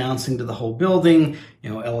system is announcing to the whole building,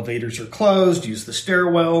 elevators are closed, use the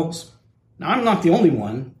stairwells. Now, I'm not the only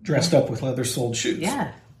one dressed up with leather-soled shoes.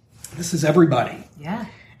 Yeah. This is everybody. Yeah.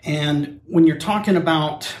 And when you're talking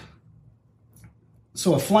about,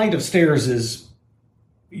 so a flight of stairs is,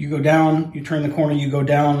 you go down, you turn the corner, you go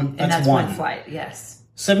down, that's one flight, yes.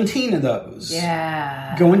 17 of those.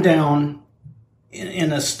 Yeah. Going down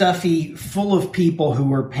in a stuffy, full of people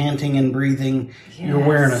who are panting and breathing. Yes. You're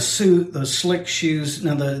wearing a suit, those slick shoes.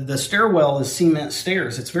 Now, the stairwell is cement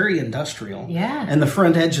stairs. It's very industrial. Yeah. And the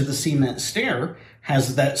front edge of the cement stair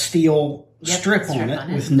has that steel strip on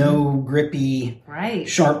it with no grippy,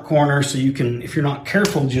 sharp corner. So you can, if you're not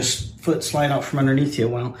careful, just foot slide out from underneath you.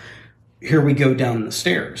 Well, here we go down the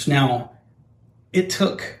stairs. Now, it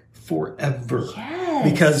took forever. Yes.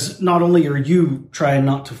 Because not only are you trying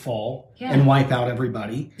not to fall and wipe out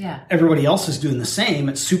everybody, everybody else is doing the same.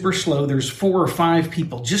 It's super slow. There's 4 or 5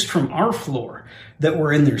 people just from our floor that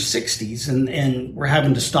were in their 60s and were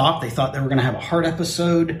having to stop. They thought they were going to have a heart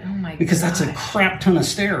episode because that's a crap ton of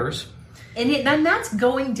stairs. And then that's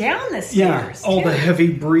going down the stairs. Yeah, all the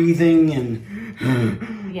heavy breathing and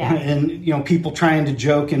people trying to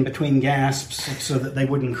joke in between gasps so that they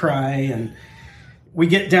wouldn't cry. And we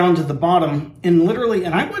get down to the bottom and literally,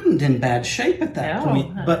 and I wasn't in bad shape at that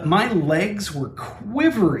point, but my legs were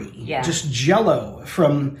quivery, just jello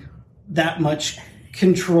from that much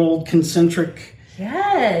controlled concentric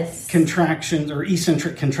contractions, or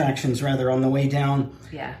eccentric contractions rather, on the way down.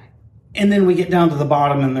 Yeah. And then we get down to the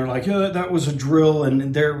bottom and they're like, that was a drill.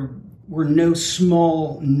 And there were no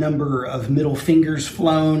small number of middle fingers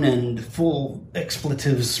flown and full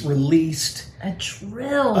expletives released. A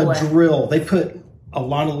drill. They put a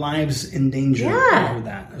lot of lives in danger over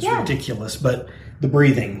that. It was ridiculous. But the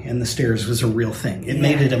breathing and the stairs was a real thing. It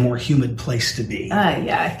made it a more humid place to be.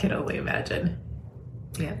 I can only imagine.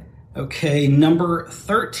 Yeah. Okay, number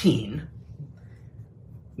 13.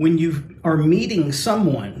 When you are meeting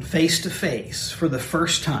someone face-to-face for the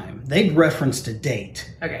first time, they'd referenced a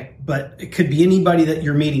date. Okay. But it could be anybody that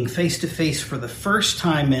you're meeting face-to-face for the first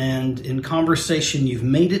time, and in conversation you've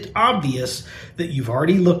made it obvious that you've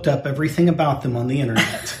already looked up everything about them on the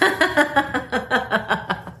internet.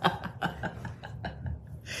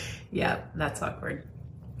 Yeah, that's awkward.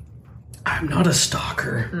 I'm not a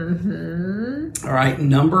stalker. Mm-hmm. All right,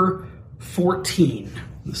 number 14.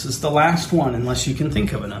 This is the last one, unless you can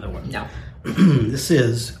think of another one. No. This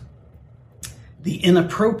is the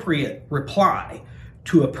inappropriate reply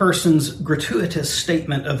to a person's gratuitous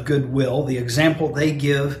statement of goodwill. The example they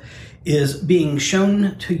give is being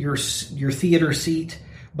shown to your theater seat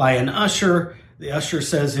by an usher. The usher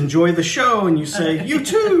says, "Enjoy the show," and you say, "You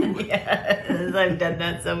too." Yes, I've done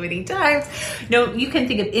that so many times. No, you can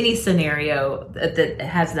think of any scenario that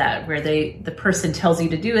has that, where the person tells you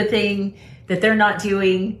to do a thing that they're not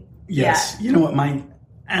doing. Yes. Yeah. You know what my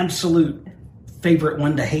absolute favorite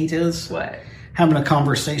one to hate is? What? Having a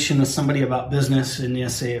conversation with somebody about business and you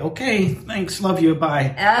say, "Okay, thanks, love you,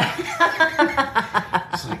 bye."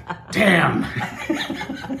 It's like, damn.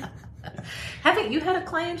 Haven't you had a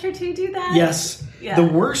client or two do that? Yes. Yeah. The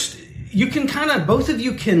worst, you can both of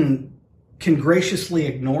you can graciously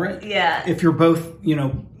ignore it. Yeah. If you're both,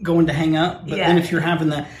 going to hang up. But then if you're having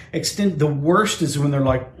that the worst is when they're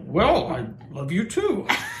like, "Well, I love you too."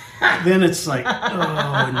 Then it's like,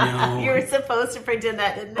 oh no. You were supposed to pretend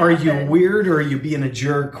that didn't happen. Are you weird or are you being a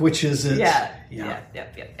jerk? Which is it? Yeah.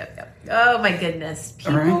 Yep. Oh my goodness.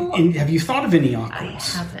 All right. And have you thought of any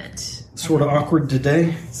awkwards? I haven't. Sort of awkward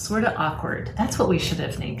today? Sort of awkward. That's what we should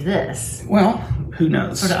have named this. Well, who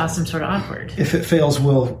knows? Sort of awesome, sort of awkward. If it fails,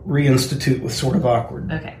 we'll reinstitute with sort of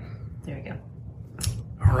awkward. Okay. There we go.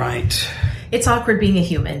 All right. It's awkward being a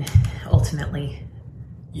human, ultimately.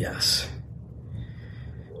 Yes.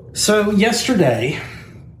 So yesterday,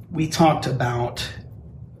 we talked about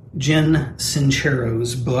Jen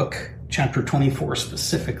Sincero's book, chapter 24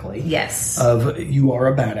 specifically. Yes. Of You Are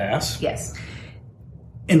a Badass. Yes.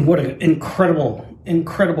 And what an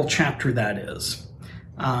incredible chapter that is.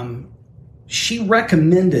 She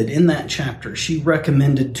recommended, in that chapter,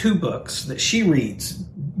 2 books that she reads.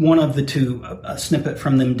 One of the 2, a snippet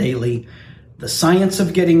from them daily, The Science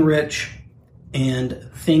of Getting Rich and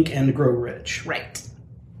Think and Grow Rich. Right.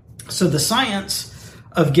 So The Science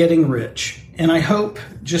of Getting Rich, and I hope,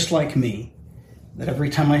 just like me, that every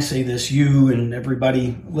time I say this, you and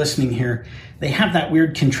everybody listening here, they have that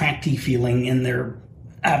weird contracty feeling in their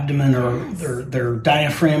abdomen or their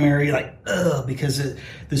diaphragm area, like, because of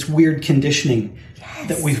this weird conditioning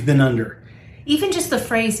that we've been under. Even just the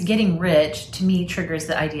phrase getting rich, to me, triggers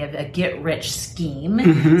the idea of a get-rich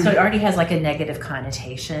scheme. So it already has like a negative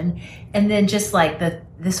connotation. And then just like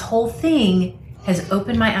this whole thing has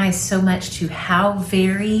opened my eyes so much to how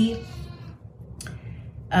very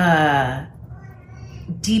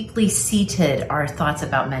deeply seated our thoughts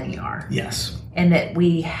about money are. Yes. And that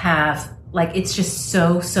we have, like, it's just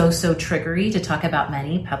so triggery to talk about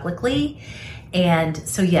money publicly. And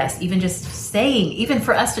so, yes, even just saying, even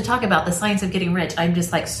for us to talk about the science of getting rich, I'm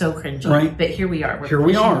just like so cringy. Right. But here we are.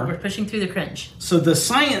 We're pushing through the cringe. So the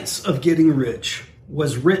Science of Getting Rich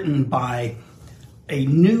was written by a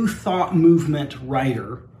New Thought movement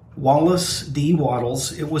writer, Wallace D.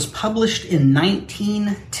 Wattles. It was published in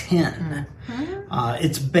 1910.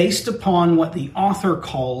 It's based upon what the author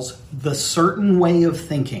calls the certain way of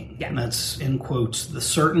thinking. Yeah. And that's in quotes, the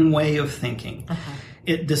certain way of thinking.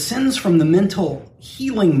 It descends from the mental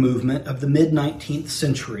healing movement of the mid-19th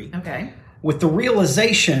century. Okay. With the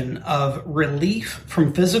realization of relief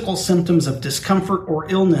from physical symptoms of discomfort or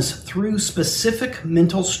illness through specific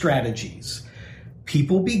mental strategies,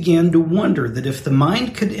 people began to wonder that if the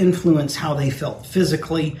mind could influence how they felt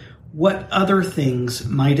physically, what other things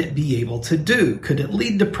might it be able to do? Could it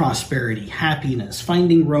lead to prosperity, happiness,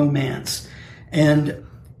 finding romance? And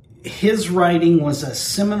his writing was a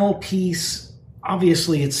seminal piece.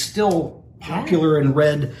 Obviously, it's still popular and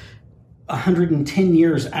read 110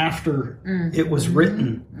 years after it was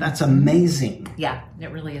written. That's amazing. Yeah, it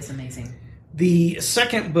really is amazing. The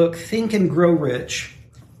second book, Think and Grow Rich,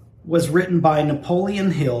 was written by Napoleon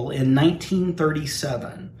Hill in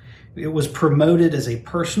 1937. It was promoted as a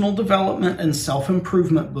personal development and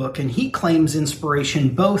self-improvement book, and he claims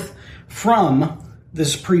inspiration both from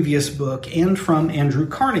this previous book and from Andrew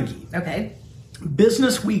Carnegie. Okay.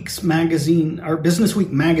 Business Week magazines.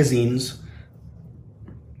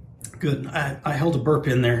 Good. I held a burp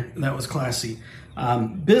in there. That was classy.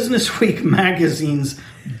 Business Week magazine's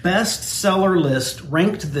bestseller list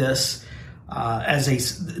ranked this as a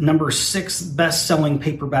number 6 best-selling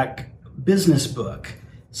paperback business book.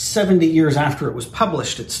 70 years after it was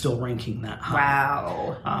published, it's still ranking that high.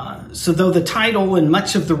 Wow. So though the title and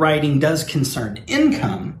much of the writing does concern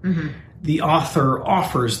income, the author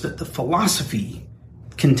offers that the philosophy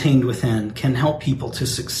contained within can help people to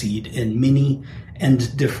succeed in many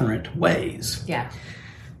and different ways. Yeah.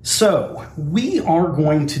 So we are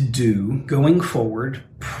going to do, going forward,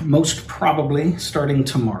 most probably starting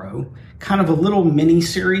tomorrow, kind of a little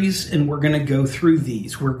mini-series, and we're going to go through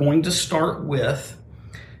these. We're going to start with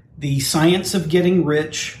The Science of Getting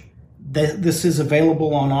Rich. This is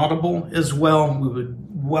available on Audible as well. We would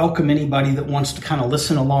welcome anybody that wants to kind of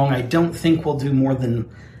listen along. I don't think we'll do more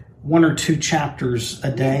than 1 or 2 chapters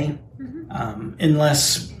a day,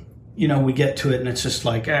 unless, we get to it and it's just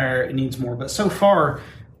like, it needs more. But so far,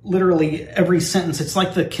 literally every sentence, it's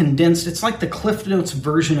like the Cliff Notes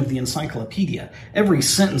version of the encyclopedia. Every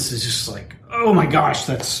sentence is just like, oh my gosh,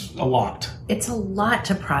 that's a lot. It's a lot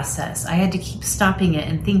to process. I had to keep stopping it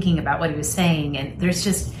and thinking about what he was saying. And there's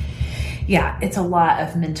just, it's a lot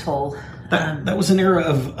of mental... That was an era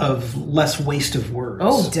of less waste of words.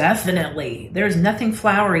 Oh, definitely. There's nothing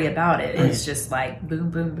flowery about it. Right. It's just like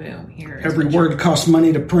boom, boom, boom. Here. Every word costs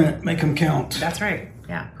money to print. Make them count. That's right.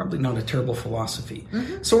 Yeah. Probably not a terrible philosophy.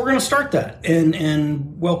 So we're going to start that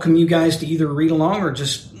and welcome you guys to either read along or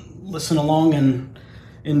just listen along and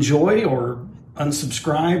enjoy, or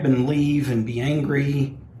unsubscribe and leave and be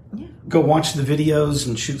angry. Yeah. Go watch the videos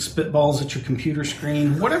and shoot spitballs at your computer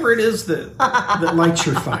screen. Whatever it is that lights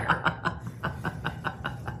your fire.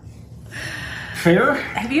 Fair?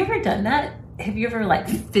 Have you ever done that? Have you ever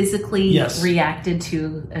physically reacted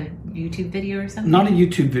to a YouTube video or something? Not a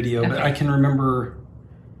YouTube video, but I can remember.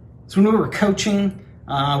 So when we were coaching,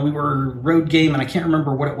 we were road game, and I can't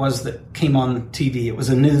remember what it was that came on TV. It was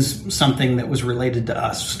a news something that was related to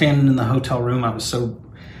us. Standing in the hotel room, I was so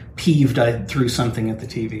peeved I threw something at the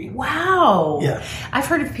TV. Wow. Yeah. I've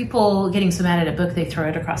heard of people getting so mad at a book they throw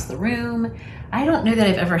it across the room. I don't know that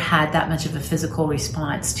I've ever had that much of a physical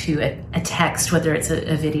response to a text, whether it's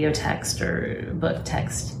a video text or a book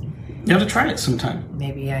text. You have to try it sometime.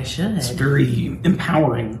 Maybe I should. It's very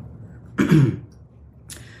empowering.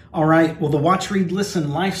 All right. Well, the Watch, Read,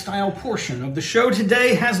 Listen lifestyle portion of the show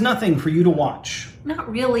today has nothing for you to watch. Not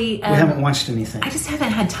really. We haven't watched anything. I just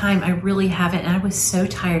haven't had time. I really haven't. And I was so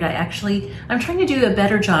tired. I'm trying to do a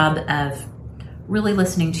better job of really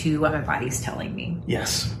listening to what my body's telling me.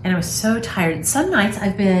 Yes. And I was so tired. Some nights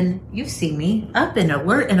I've been, you've seen me, up and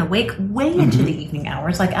alert and awake way into the evening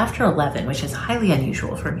hours, like after 11, which is highly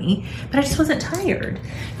unusual for me. But I just wasn't tired.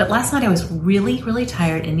 But last night I was really, really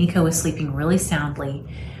tired, and Nico was sleeping really soundly,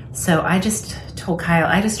 So I just told Kyle,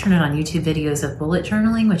 I just turned on YouTube videos of bullet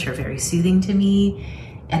journaling, which are very soothing to me.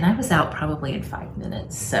 And I was out probably in 5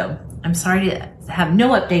 minutes. So I'm sorry to have no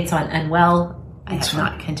updates on Unwell. I have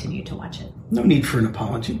not continued to watch it. No need for an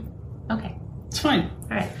apology. Okay. It's fine.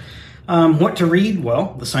 All right. What to read?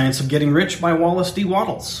 Well, The Science of Getting Rich by Wallace D.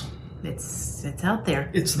 Wattles. It's out there.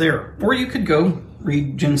 It's there. Or you could go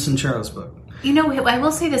read Jen Sincero's book. You know, I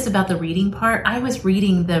will say this about the reading part. I was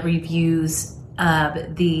reading the reviews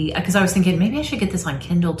of because I was thinking maybe I should get this on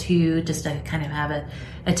Kindle too, just to kind of have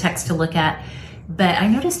a text to look at. But I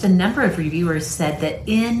noticed a number of reviewers said that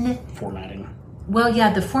in formatting. Well,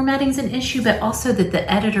 yeah, the formatting's an issue, but also that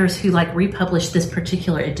the editors who republish this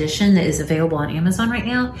particular edition that is available on Amazon right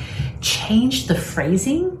now changed the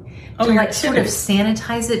phrasing to sort of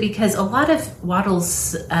sanitize it, because a lot of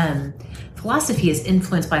Wattles' philosophy is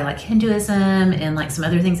influenced by Hinduism and some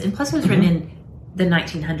other things, and plus it was written in the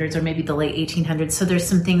 1900s or maybe the late 1800s, so there's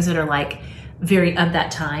some things that are very of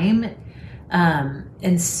that time.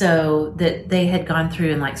 And so that they had gone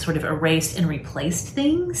through and sort of erased and replaced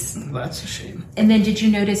things. Well, that's a shame. And then did you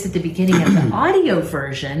notice at the beginning of the audio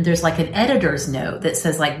version, there's an editor's note that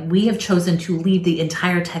says we have chosen to leave the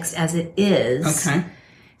entire text as it is. Okay.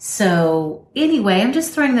 So anyway, I'm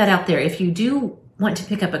just throwing that out there. If you do want to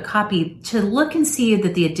pick up a copy, to look and see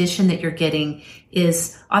that the edition that you're getting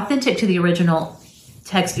is authentic to the original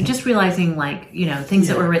text. You're just realizing things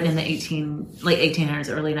that were written in the late 1800s,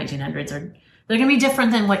 early 1900s they're going to be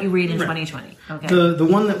different than what you read in 2020. Okay. The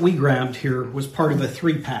one that we grabbed here was part of a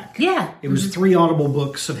 3-pack. Yeah. It was 3 Audible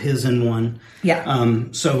books of his in one. Yeah.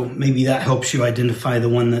 So maybe that helps you identify the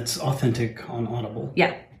one that's authentic on Audible.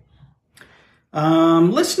 Yeah.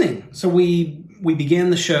 Listening. So we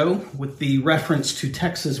began the show with the reference to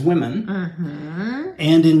Texas women. Mm-hmm.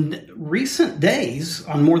 And in recent days,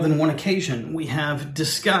 on more than one occasion, we have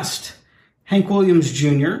discussed Hank Williams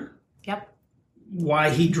Jr., why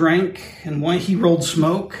he drank and why he rolled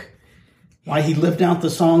smoke, why he lived out the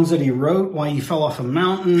songs that he wrote, why he fell off a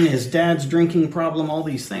mountain, his dad's drinking problem, all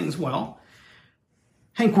these things. Well,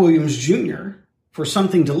 Hank Williams Jr., for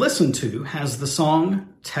something to listen to, has the song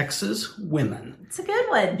Texas Women. It's a good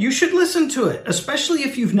one. You should listen to it, especially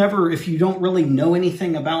if you don't really know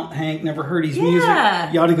anything about Hank, never heard his music.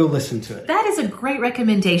 You ought to go listen to it. That is a great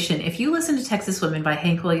recommendation. If you listen to Texas Women by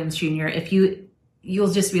Hank Williams Jr.,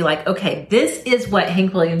 you'll just be okay, this is what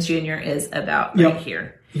Hank Williams Jr. is about right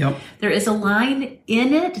here. Yep. There is a line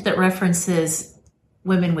in it that references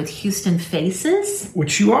women with Houston faces.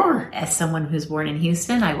 Which you are. As someone who's born in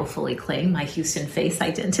Houston, I will fully claim my Houston face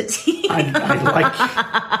identity. I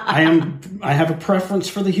have a preference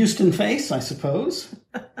for the Houston face, I suppose.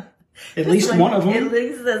 At least one of them. At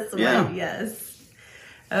least this one, yes.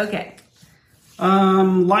 Okay.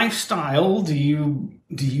 Lifestyle, do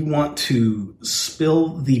you want to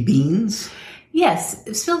spill the beans? Yes,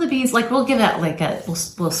 spill the beans. We'll give out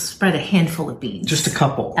we'll spread a handful of beans. Just a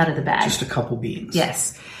couple. Out of the bag. Just a couple beans.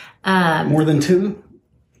 Yes. More than 2?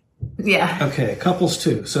 Yeah. Okay, a couple's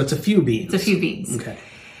 2. So it's a few beans. It's a few beans. Okay.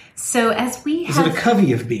 So as we Is it a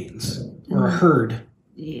covey of beans? Or a herd?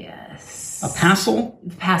 Yes. A passel?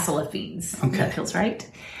 Passel of beans. Okay. That feels right.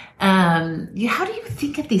 How do you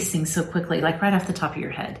think of these things so quickly, right off the top of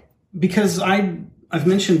your head? Because I've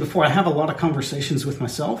mentioned before, I have a lot of conversations with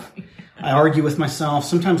myself. I argue with myself.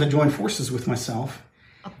 Sometimes I join forces with myself.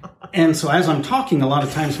 And so as I'm talking, a lot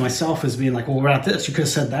of times myself is being well, what about this? You could have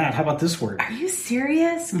said that. How about this word? Are you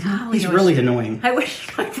serious? Mm-hmm. He's really annoying. I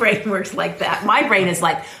wish my brain works like that. My brain is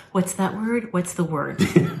what's that word? What's the word?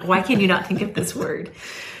 Why can you not think of this word?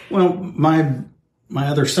 Well, my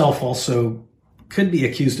other self also could be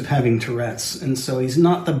accused of having Tourette's, and so he's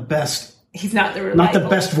not the best. He's not the not the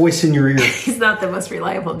best voice in your ear. He's not the most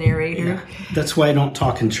reliable narrator. Yeah, that's why I don't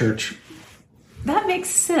talk in church. That makes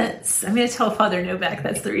sense. I'm going to tell Father Novak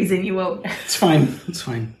that's the reason you won't. It's fine. It's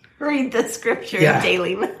fine. Read the scripture in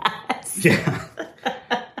daily mass. Yeah.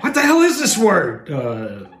 What the hell is this word?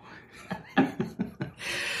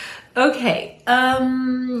 Okay.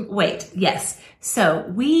 Wait. Yes. So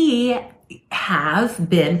we have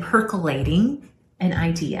been percolating an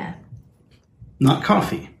idea. Not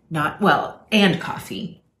coffee. And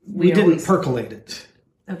coffee. We didn't percolate it.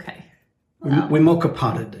 Okay. Well, we mocha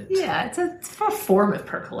potted it. Yeah, it's a form of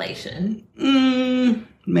percolation.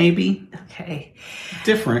 Maybe. Okay.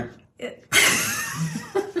 Different.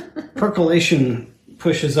 Percolation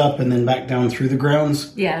pushes up and then back down through the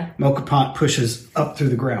grounds. Yeah. Mocha pot pushes up through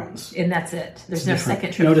the grounds. And that's it. There's no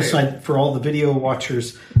second trip. Notice for all the video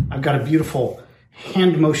watchers, I've got a beautiful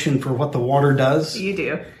hand motion for what the water does. You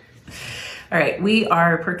do. All right. We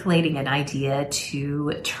are percolating an idea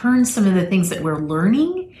to turn some of the things that we're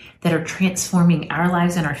learning that are transforming our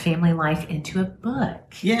lives and our family life into a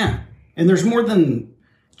book. Yeah. And there's more than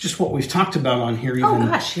just what we've talked about on here. Even. Oh,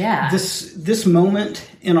 gosh, yeah. This moment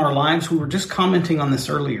in our lives, we were just commenting on this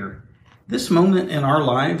earlier. This moment in our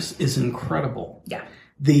lives is incredible. Yeah.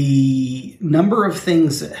 The number of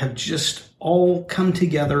things that have just all come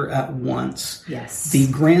together at once. Yes. The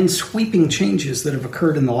grand sweeping changes that have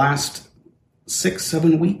occurred in the last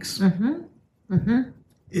 6-7 weeks. Mm-hmm. Mm-hmm.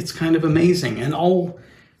 It's kind of amazing and all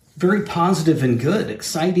very positive and good,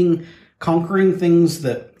 exciting, conquering things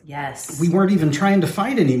that yes, we weren't even trying to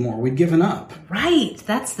fight anymore. We'd given up. Right.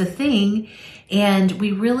 That's the thing. And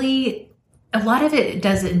we really, a lot of it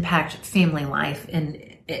does impact family life, and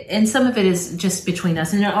some of it is just between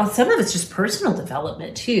us, and some of it's just personal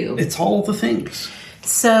development too. It's all the things.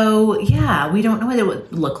 So yeah, we don't know what it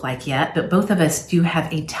would look like yet, but both of us do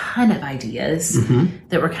have a ton of ideas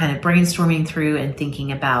that we're kind of brainstorming through and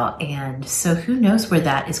thinking about. And so who knows where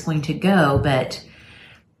that is going to go, but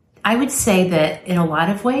I would say that in a lot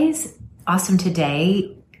of ways, Awesome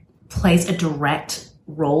Today plays a direct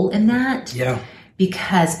role in that. Yeah.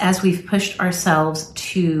 Because as we've pushed ourselves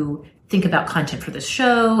to think about content for the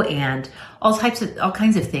show and all kinds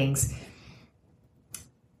of things,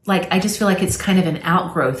 like I just feel like it's kind of an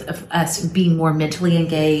outgrowth of us being more mentally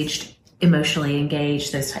engaged, emotionally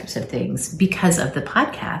engaged, those types of things because of the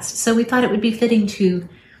podcast. So we thought it would be fitting to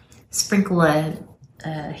sprinkle a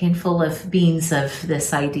handful of beans of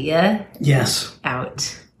this idea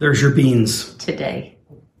out. There's your beans. Today.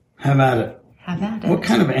 Have at it. Have at it. What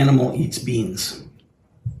kind of animal eats beans?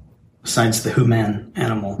 Besides the human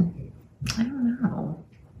animal. I don't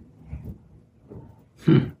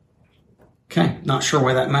know. Okay, not sure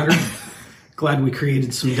why that mattered. Glad we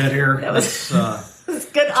created some dead air. That's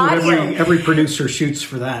good that's audio. What every producer shoots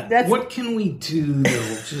for that. What can we do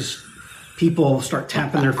though? Just people start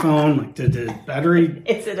tapping their phone. Like, did the battery?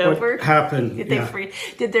 Is it over? What happened?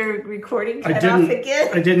 Did their recording cut off again?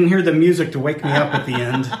 I didn't hear the music to wake me up at the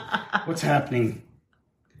end. What's happening?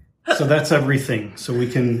 So that's everything. So we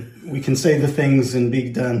can say the things and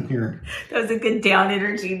be done here. That was a good down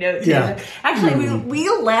energy note. Yeah. Actually, we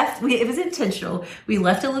left. It was intentional. We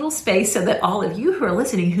left a little space so that all of you who are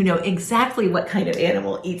listening, who know exactly what kind of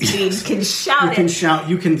animal eats beans, can shout. You can shout.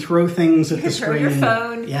 You can throw things at the screen. You can throw your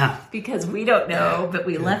phone. Yeah. Because we don't know, but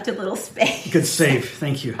we left a little space. Good save.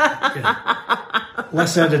 Thank you. Good.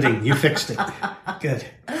 Less editing. You fixed it. Good.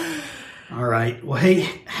 All right. Well, hey,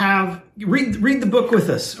 read the book with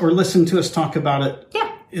us or listen to us talk about it. Yeah.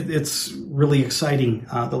 It's really exciting,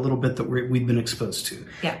 the little bit that we've been exposed to.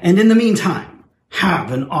 Yeah. And in the meantime,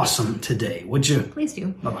 have an awesome today, would you? Please do.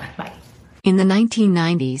 Bye-bye. Bye. In the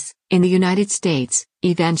 1990s, in the United States,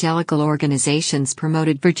 evangelical organizations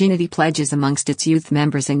promoted virginity pledges amongst its youth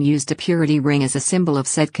members and used a purity ring as a symbol of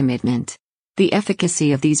said commitment. The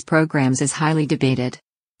efficacy of these programs is highly debated.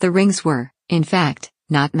 The rings were, in fact,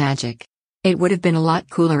 not magic. It would have been a lot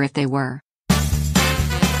cooler if they were.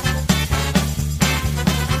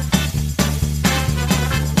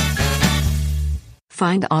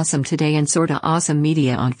 Find Awesome Today and Sorta Awesome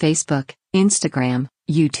Media on Facebook, Instagram,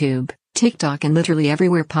 YouTube, TikTok, and literally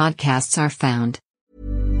everywhere podcasts are found.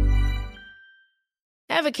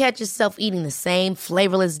 Ever catch yourself eating the same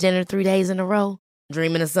flavorless dinner 3 days in a row?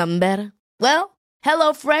 Dreaming of something better? Well,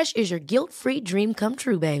 HelloFresh is your guilt-free dream come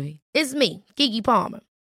true, baby. It's me, Keke Palmer.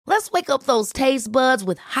 Let's wake up those taste buds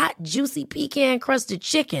with hot, juicy pecan-crusted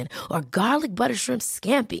chicken or garlic butter shrimp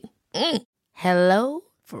scampi. Hello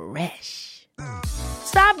Fresh.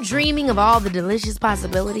 Stop dreaming of all the delicious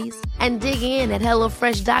possibilities and dig in at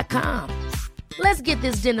HelloFresh.com. Let's get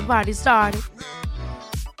this dinner party started.